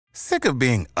Sick of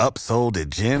being upsold at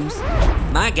gyms?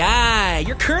 My guy,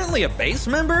 you're currently a base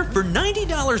member? For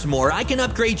 $90 more, I can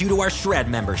upgrade you to our Shred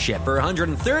membership. For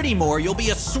 $130 more, you'll be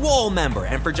a Swole member.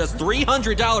 And for just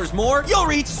 $300 more, you'll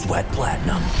reach Sweat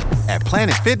Platinum. At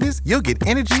Planet Fitness, you'll get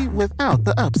energy without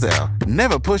the upsell.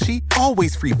 Never pushy,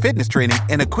 always free fitness training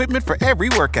and equipment for every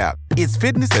workout. It's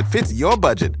fitness that fits your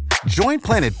budget. Join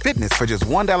Planet Fitness for just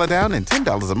 $1 down and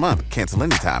 $10 a month. Cancel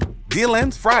anytime. Deal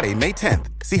ends Friday, May 10th.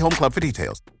 See Home Club for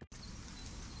details.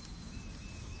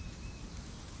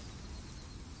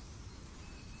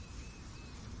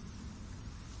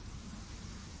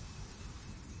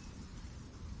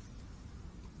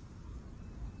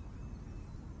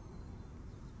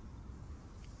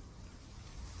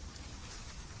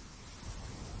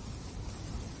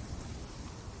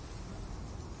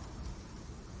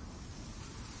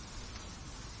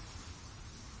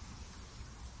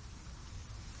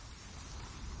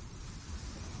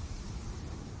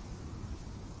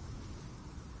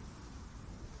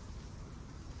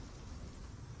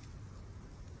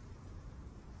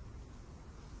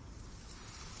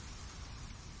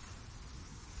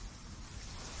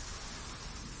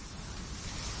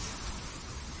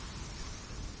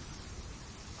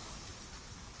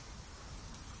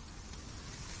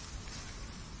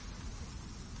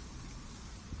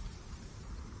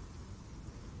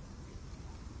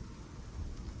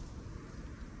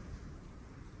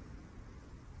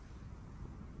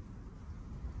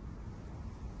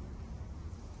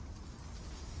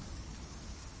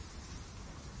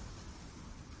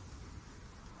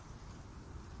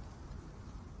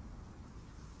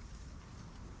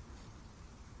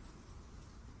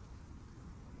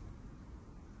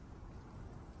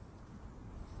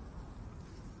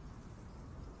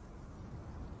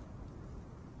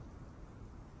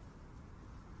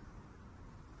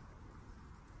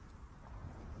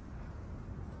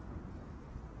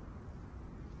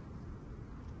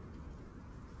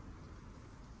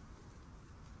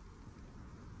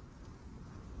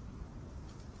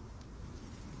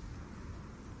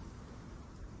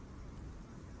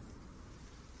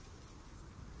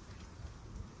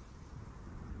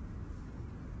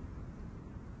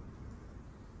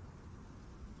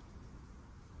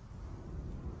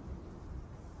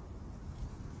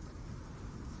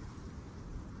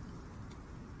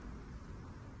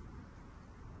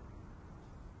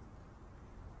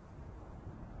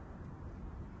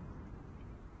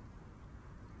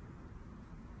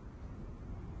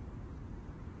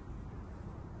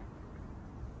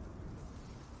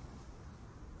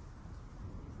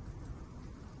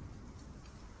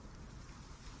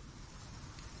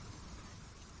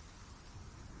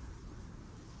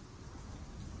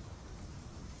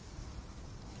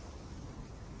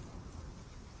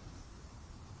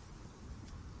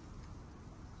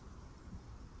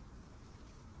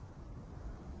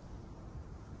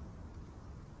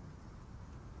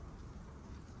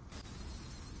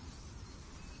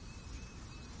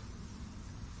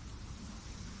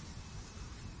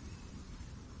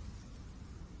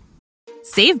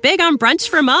 Save big on brunch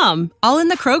for mom, all in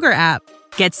the Kroger app.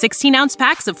 Get 16-ounce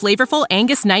packs of flavorful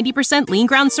Angus 90% lean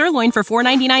ground sirloin for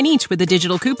 $4.99 each with a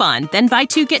digital coupon. Then buy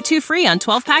 2, get 2 free on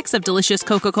 12 packs of delicious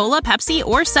Coca-Cola, Pepsi,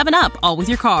 or 7-Up, all with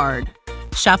your card.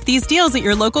 Shop these deals at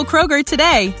your local Kroger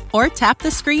today, or tap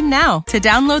the screen now to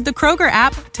download the Kroger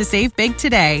app to save big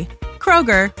today.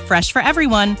 Kroger, fresh for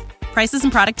everyone. Prices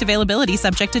and product availability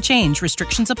subject to change.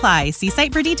 Restrictions apply. See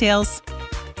site for details.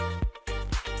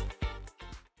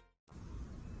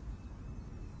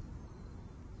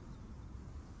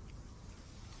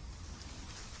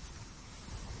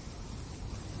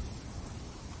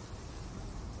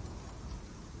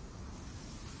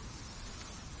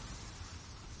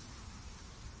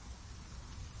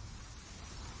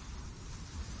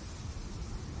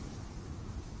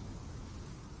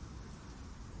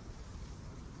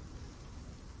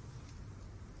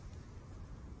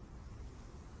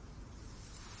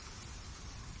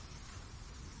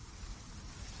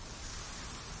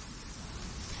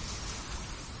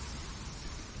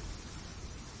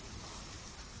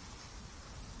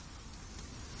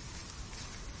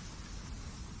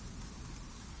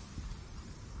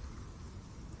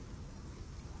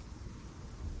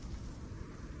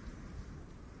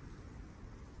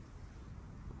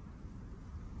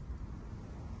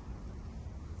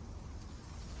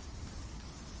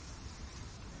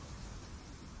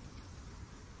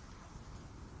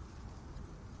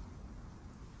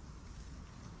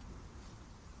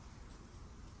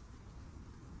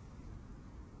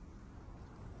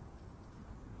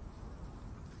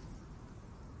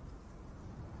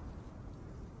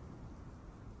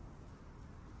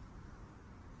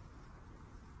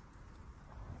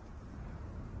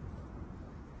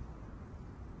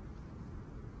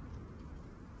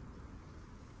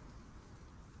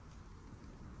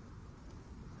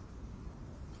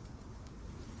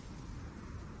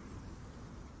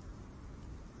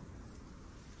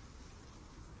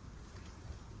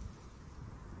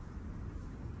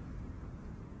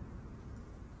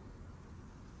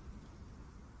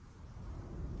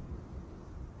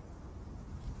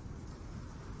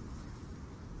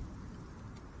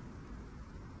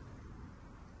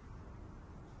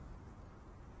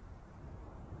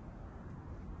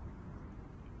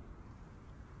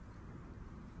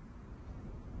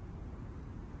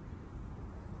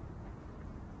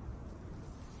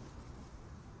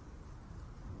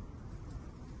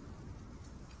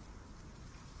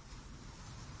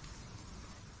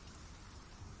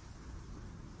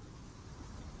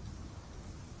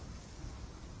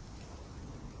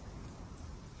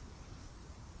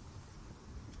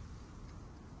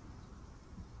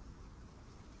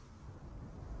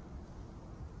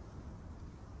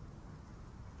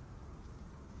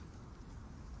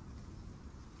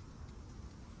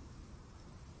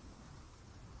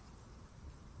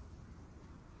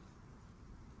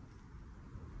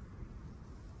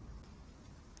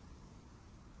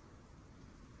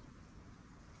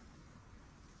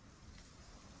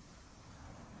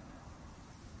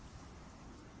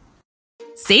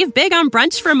 Save big on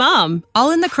brunch for mom,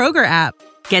 all in the Kroger app.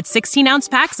 Get 16-ounce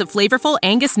packs of flavorful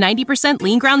Angus 90%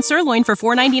 lean ground sirloin for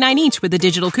 $4.99 each with a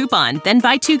digital coupon. Then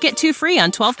buy 2, get 2 free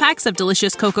on 12 packs of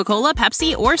delicious Coca-Cola,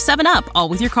 Pepsi, or 7-Up, all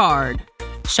with your card.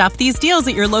 Shop these deals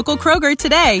at your local Kroger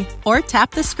today, or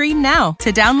tap the screen now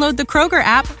to download the Kroger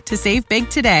app to save big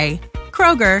today.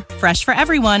 Kroger, fresh for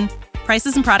everyone.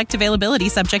 Prices and product availability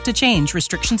subject to change.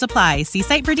 Restrictions apply. See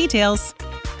site for details.